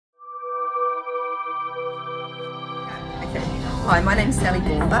Hi, my name is Sally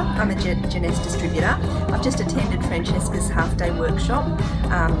Baumber. I'm a Jeunesse distributor. I've just attended Francesca's half-day workshop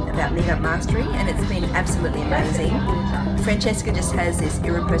about Meetup Mastery, and it's been absolutely amazing. Francesca just has this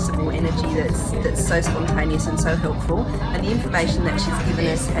irrepressible energy that's so spontaneous and so helpful, and the information that she's given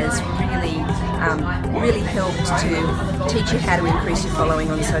us has really helped to teach you how to increase your following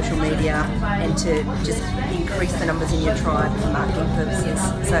on social media and to just increase the numbers in your tribe for marketing purposes.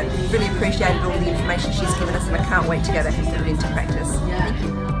 So really appreciated all the information she's given us, and I can't wait to go back and put it into practice. Thank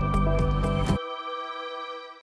you.